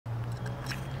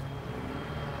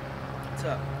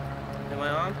What's up? Am I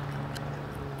on?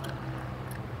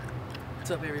 What's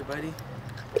up, everybody?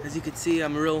 As you can see,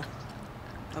 I'm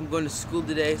going to school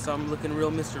today, so I'm looking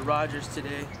real Mr. Rogers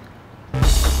today.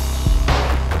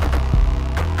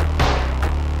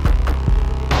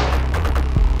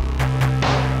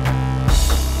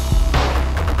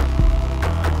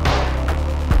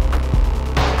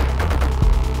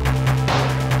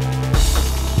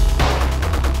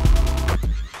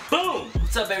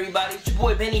 What's up, everybody? It's your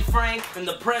boy Benny Frank and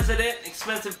the president,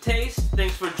 Xpensive Taste.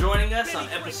 Thanks for joining us on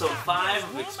episode 5 of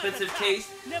Xpensive Taste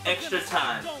Extra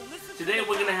Time. Today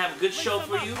we're going to have a good show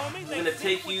for you. We're going to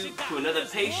take you to another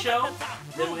pace show.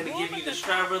 Then we're going to give you the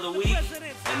Striver of the Week.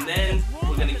 And then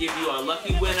we're going to give you our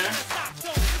lucky winner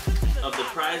of the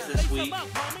prize this week,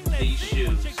 these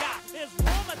shoes.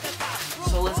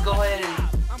 So let's go ahead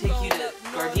and take you to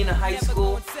Gardena High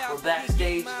School. We're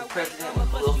backstage. The president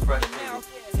was a little frustrated.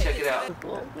 Check it out.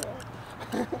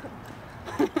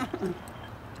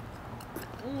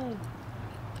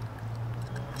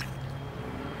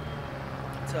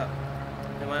 What's up?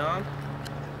 Am I on?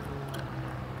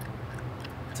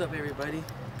 What's up, everybody?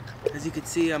 As you can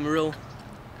see, I'm going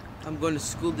to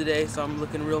school today, so I'm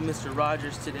looking real Mr.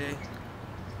 Rogers today.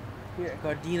 Here at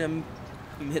Gardena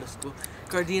Middle School,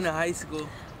 Gardena High School.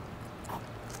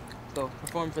 So,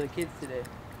 perform for the kids today.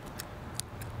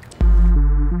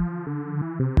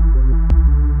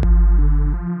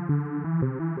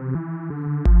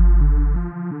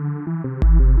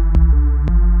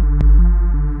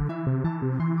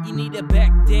 You need to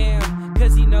back down,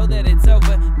 cause you know that it's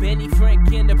over. Benny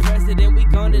Frank and the president, we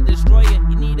gonna destroy it.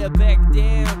 You need to back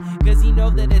down, cause you know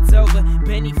that it's over.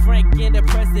 Benny Frank and the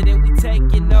president, we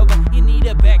taking over. You need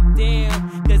to back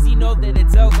down, cause you know that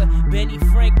it's over. Benny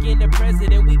Frank and the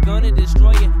president, we gonna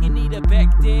destroy it. You need to back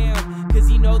down, cause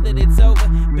you know that it's over.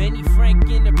 Benny Frank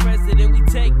and the president, we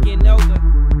taking over.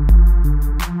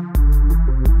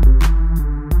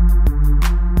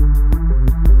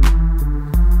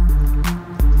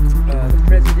 The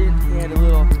president, he had a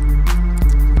little,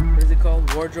 what is it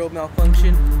called, wardrobe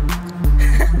malfunction.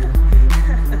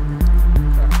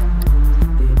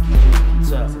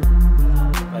 What's up?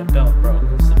 My belt broke.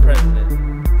 It's the president.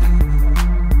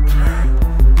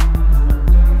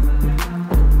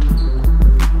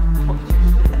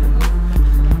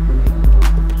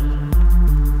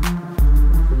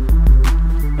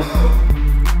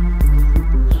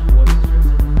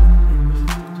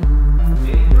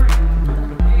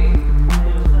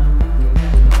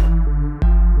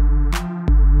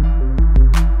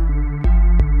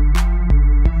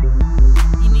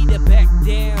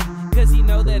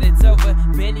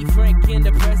 Benny Frank and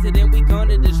the president, we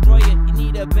gonna destroy it. You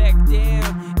need to back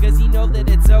down, cause you know that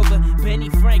it's over. Benny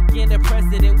Frank and the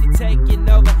president, we taking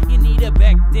over. You need to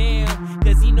back down,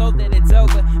 cause you know that it's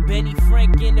over. Benny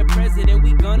Frank and the president,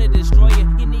 we gonna destroy it.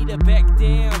 You need to back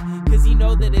down, cause you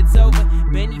know that it's over.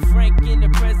 Benny Frank and the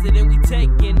president, we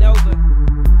taking over.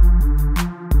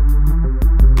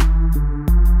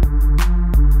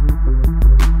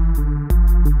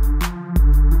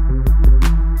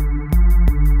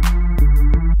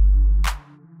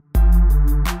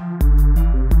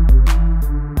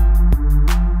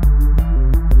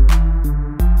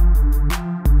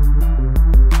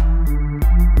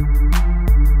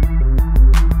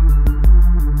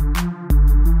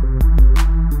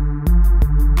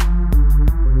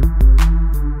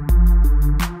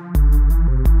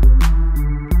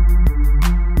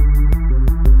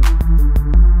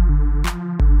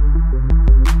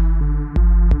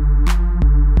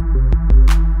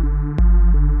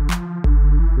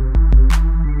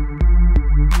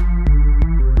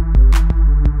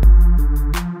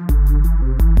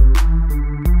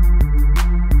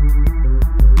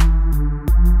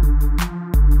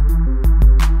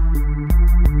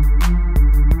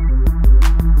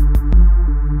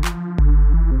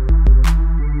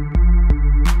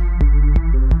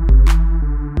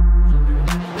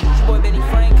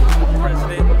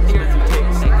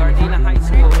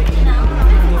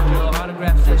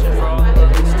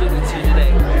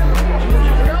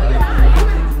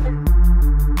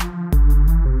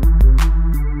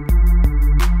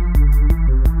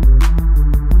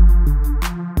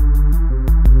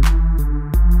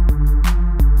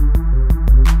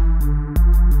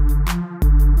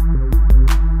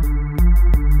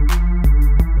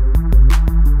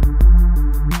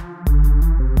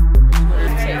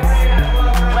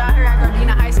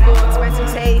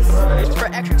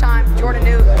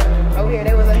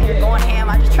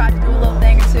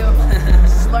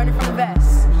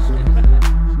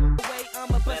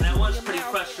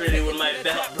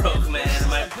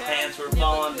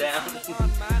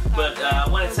 I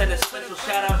want to send a special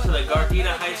shout out to the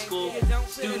Gardena High School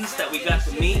students that we got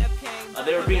to meet.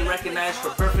 They were being recognized for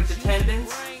perfect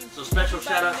attendance. So special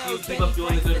shout out to you. Keep up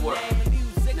doing the good work.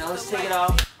 Now let's take it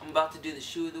off. I'm about to do the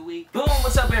shoe of the week. Boom!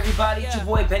 What's up, everybody? It's your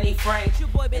boy Benny Frank,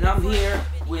 and I'm here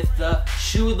with the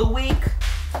shoe of the week.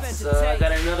 So I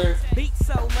got another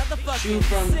shoe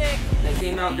from that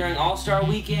came out during All-Star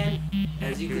Weekend.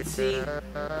 As you can see, you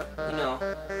know,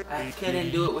 I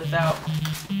couldn't do it without,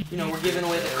 you know, we're giving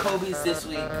away the Kobe's this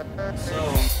week. So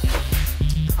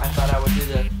I thought I would do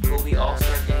the Kobe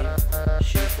All-Star Game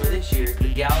shoe for this year.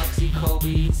 The Galaxy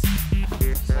Kobe's,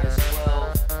 size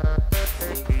 12.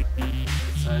 See what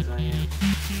size I am.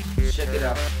 Check it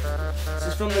out. This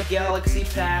is from the Galaxy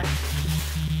pack.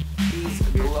 These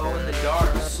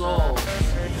glow-in-the-dark soles.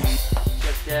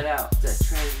 Check that out. That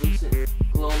translucent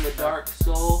glow-in-the-dark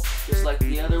sole, just like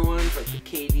the other ones, like the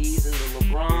KDs and the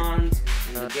LeBrons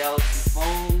and the Galaxy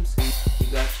foams. You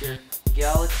got your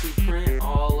Galaxy print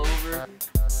all over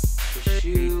the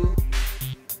shoe.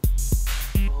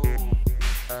 Oh,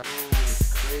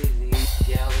 it's crazy.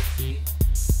 Galaxy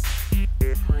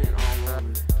print all over.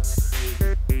 It's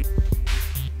crazy.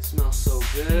 It smells so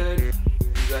good.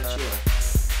 You got your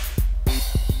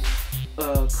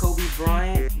Kobe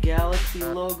Bryant Galaxy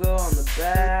logo on the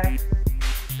back,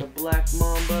 the black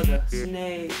mamba, the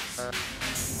snakes. It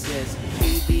says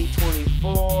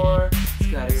KB24. It's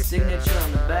got a signature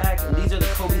on the back, and these are the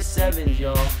Kobe 7s,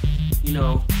 y'all. You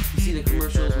know, you see the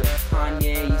commercials with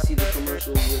Kanye, you see the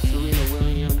commercials with Serena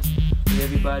Williams, and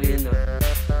everybody in the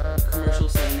commercial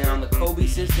saying they're on the Kobe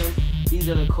system. These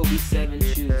are the Kobe 7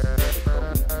 shoes. These are the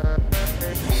Kobe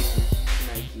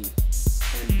Nike.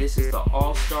 And this is the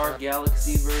All-Star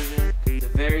Galaxy version. It's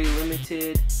very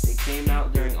limited. They came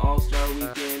out during All-Star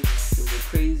Weekend. It was a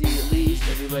crazy release.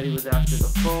 Everybody was after the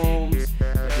foams.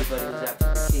 Everybody was after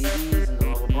the KDs and the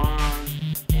LeBrons.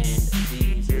 And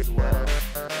these as well. And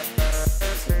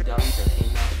there's some dunks that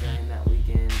came out during that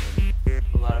weekend. And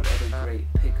a lot of other great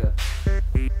pickups.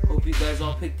 Hope you guys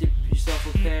all picked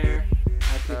yourself a pair.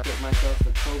 I picked up myself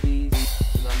the Kobe's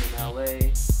because I'm in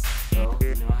LA. So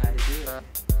you know how to do it.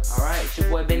 Alright, it's your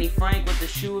boy Benny Frank with the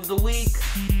shoe of the week.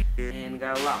 And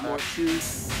got a lot more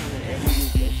shoes coming every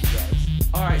week at you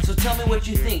guys. Alright, so tell me what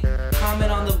you think.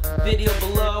 Comment on the video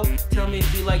below. Tell me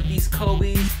if you like these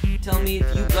Kobe's. Tell me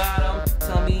if you got them.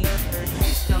 Tell me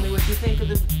what you think of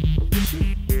the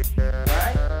shoe.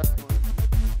 Alright?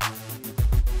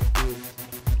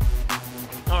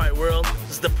 Alright, world.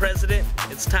 This is the president.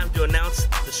 It's time to announce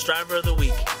the Striver of the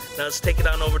Week. Now let's take it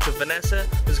on over to Vanessa,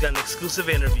 who's got an exclusive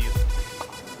interview.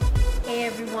 Hey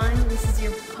everyone, this is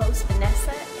your host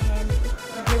Vanessa, and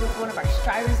we're here with one of our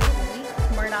Strivers of the Week,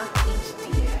 Murdock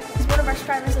HD. He's one of our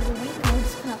Strivers of the Week, and we're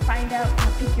just gonna find out,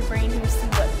 pick your brain here, see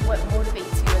what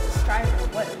motivates you as a striver,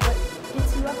 what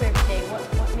gets you up every day, what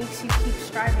makes you keep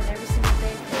striving every single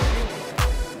day for your dream.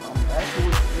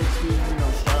 Actually, what makes me,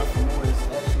 strive for more is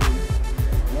actually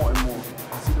wanting more.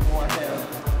 See, the more I have,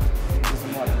 the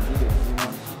more I can give,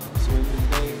 So in the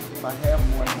day, if I have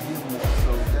more, I can give more.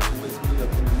 So that's what wakes me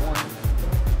up in the morning.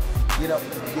 Get out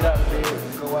of bed,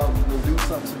 go out and go do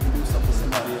something so you can do something for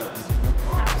somebody else.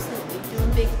 Absolutely, doing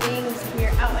big things.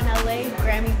 We're out in LA,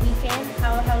 Grammy weekend.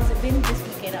 How's it been this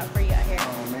weekend out for you out here? Oh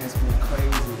man, it's been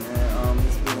crazy, man.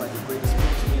 It's been like a great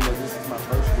experience for me. That this is my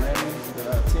first Grammy that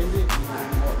I attended. We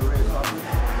walked the red carpet,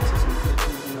 took some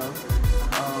pictures,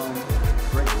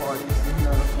 great parties,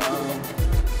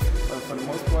 But for the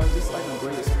most part, just like a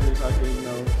great experience out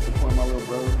here, supporting my little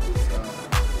brother. Just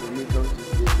with Nico,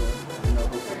 just get the,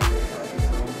 hosting the red carpet.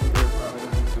 So I'm very proud of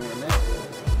him doing that.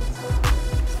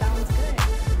 Sounds good.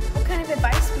 What kind of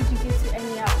advice would you give to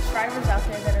any strivers out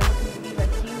there that are looking to be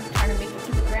like you, trying to make it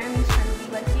to the Grammys, trying to be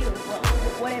like you?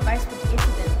 What advice would you give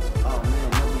to them? Oh man,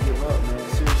 never give up, man.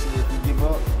 Seriously, if you give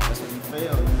up, that's when you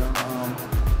fail,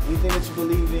 Anything that you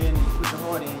believe in, you put your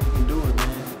heart in, you can do it,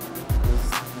 man. Because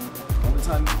the only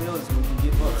time you fail is when you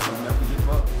give up, so never give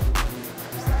up.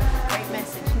 Great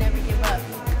message, never give up.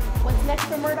 What's next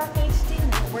for Murdock HD?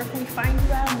 Where can we find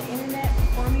you out on the internet,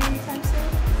 performing anytime soon?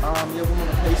 Yeah, we're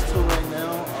on a Pace tour right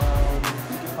now.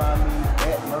 You can find me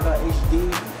at Murdock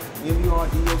HD,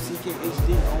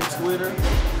 MURDOCKHD on Twitter.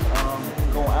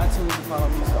 Go on iTunes and find my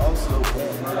music also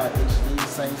at Murdock HD,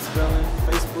 same spelling.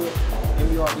 Facebook,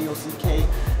 MURDOCKBOND.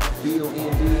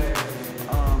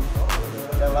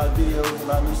 Got a lot of videos, a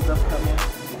lot of new stuff coming.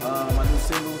 My new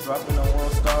single dropping on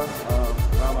World Star,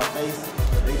 Around My Face.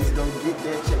 Ladies, go get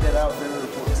that, check that out, February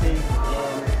 14th.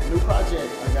 And new project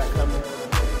I got coming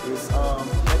is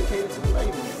dedicated to the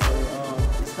ladies. So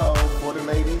it's called For the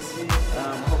Ladies.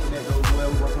 I'm hoping that goes well.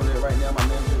 We're working on it right now. My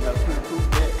manager got a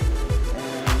pre-approved deck.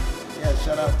 And yeah,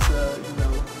 shout out to,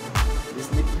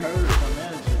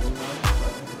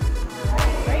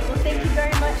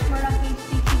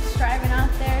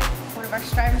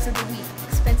 of the week.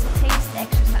 Expensive taste,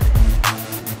 extra time.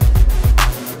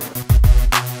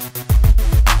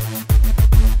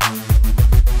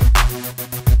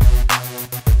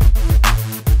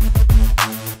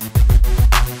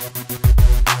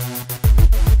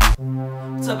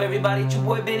 What's up, everybody? It's your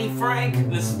boy Benny Frank.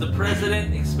 This is the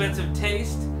President, Xpensive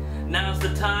Taste. Now's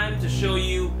the time to show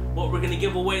you what we're going to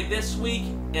give away this week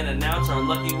and announce our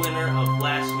lucky winner of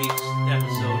last week's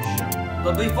episode show.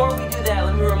 But before we do that,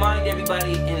 let me remind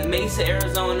everybody in Mesa,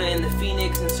 Arizona, and the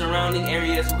Phoenix and surrounding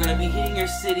areas, we're going to be hitting your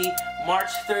city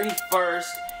March 31st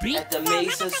at the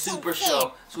Mesa Super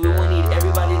Show. So we will need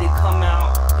everybody to come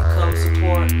out and come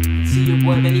support, see your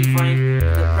boy Benny Frank,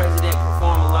 the President,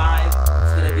 perform live.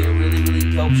 It's going to be a really,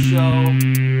 really dope show. You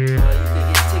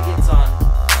can get tickets on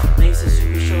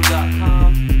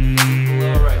MesaSupershow.com and the link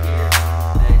below right here.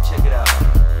 Hey, check it out.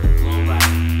 Blow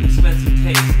right. Expensive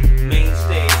Taste, main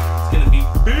stage. It's going to be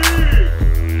big.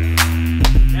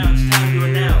 Now it's time to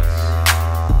announce.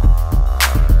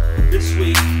 This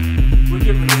week, we're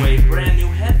giving away brand new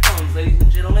headphones, ladies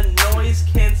and gentlemen. Noise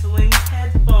canceling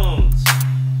headphones.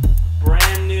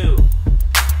 Brand new.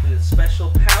 In a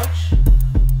special pouch.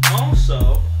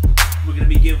 Also, we're going to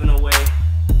be giving away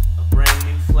a brand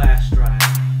new flash drive.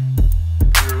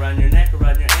 Put it around your neck,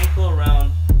 around your ankle,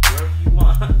 around wherever you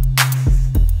want.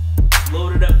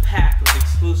 Loaded up pack with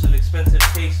exclusive Expensive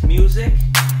Taste music.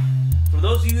 For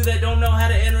those of you that don't know how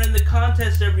to enter in the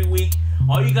contest every week,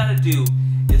 all you got to do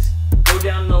is go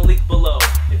down the link below.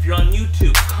 If you're on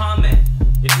YouTube, comment.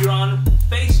 If you're on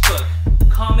Facebook,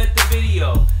 comment the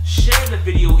video. Share the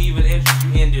video, even enters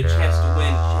you into a chance to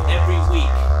win every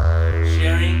week.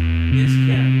 Sharing is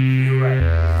caring. You're right.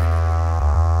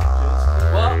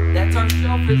 Well, that's our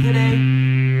show for today.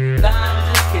 Nah,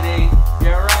 I'm just kidding.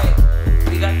 You're right.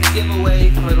 We got the giveaway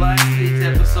for last week's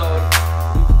episode.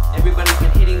 Everybody's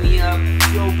been hitting me up.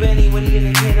 Yo, Benny, when are you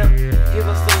gonna give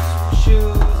us those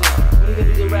shoes? And when are you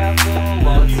gonna do the raffle?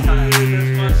 Well, it's time.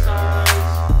 That's my size.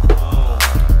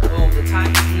 Boom, the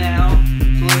time is now.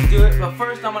 So let's do it. But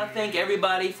first, I want to thank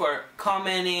everybody for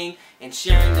commenting and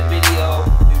sharing the video.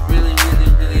 We really, really,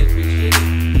 really appreciate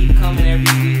it. Keep coming every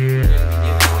week. We're going to be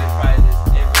giving away prizes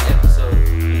every episode.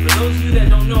 And for those of you that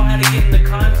don't know how to get in the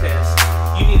contest,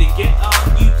 you need to get on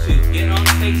YouTube, get on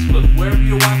Facebook, wherever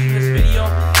you're watching this video,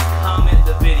 comment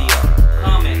the video.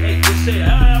 Comment, hey, just say,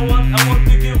 I want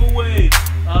the giveaway.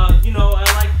 You know, I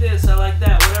like this, I like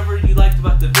that. Whatever you liked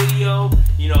about the video.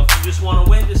 You know, if you just want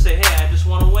to win, just say, hey, I just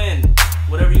want to win.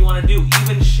 Whatever you want to do.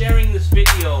 Even sharing this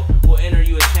video will enter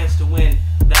you a chance to win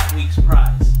that week's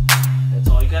prize. That's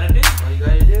all you gotta do. All you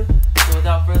gotta do. So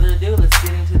without further ado, let's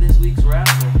get into this week's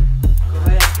raffle. Go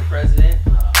ahead, Mr. President.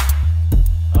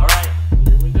 Alright,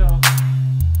 here we go.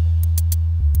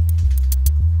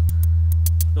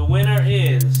 The winner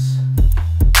is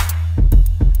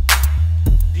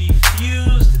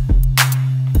Diffused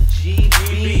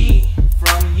GB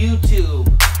from YouTube.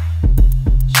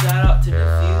 Shout out to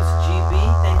Diffused GB.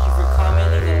 Thank you for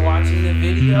commenting and watching the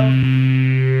video.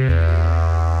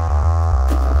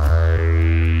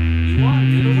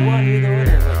 You're the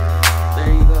winner, but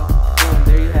there you go. Boom,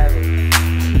 there you have it.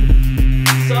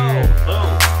 So,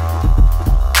 boom.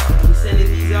 We're sending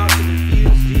these out to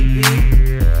Diffused GB.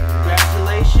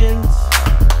 Congratulations.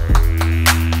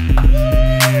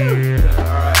 Woo!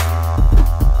 Alright.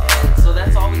 And so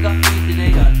that's all we got for you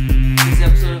today on this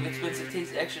episode of Expensive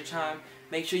Taste Extra Time.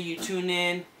 Make sure you tune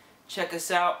in. Check us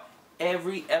out.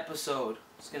 Every episode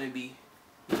is going to be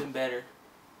even better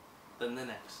than the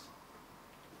next.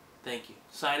 Thank you.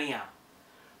 Signing out.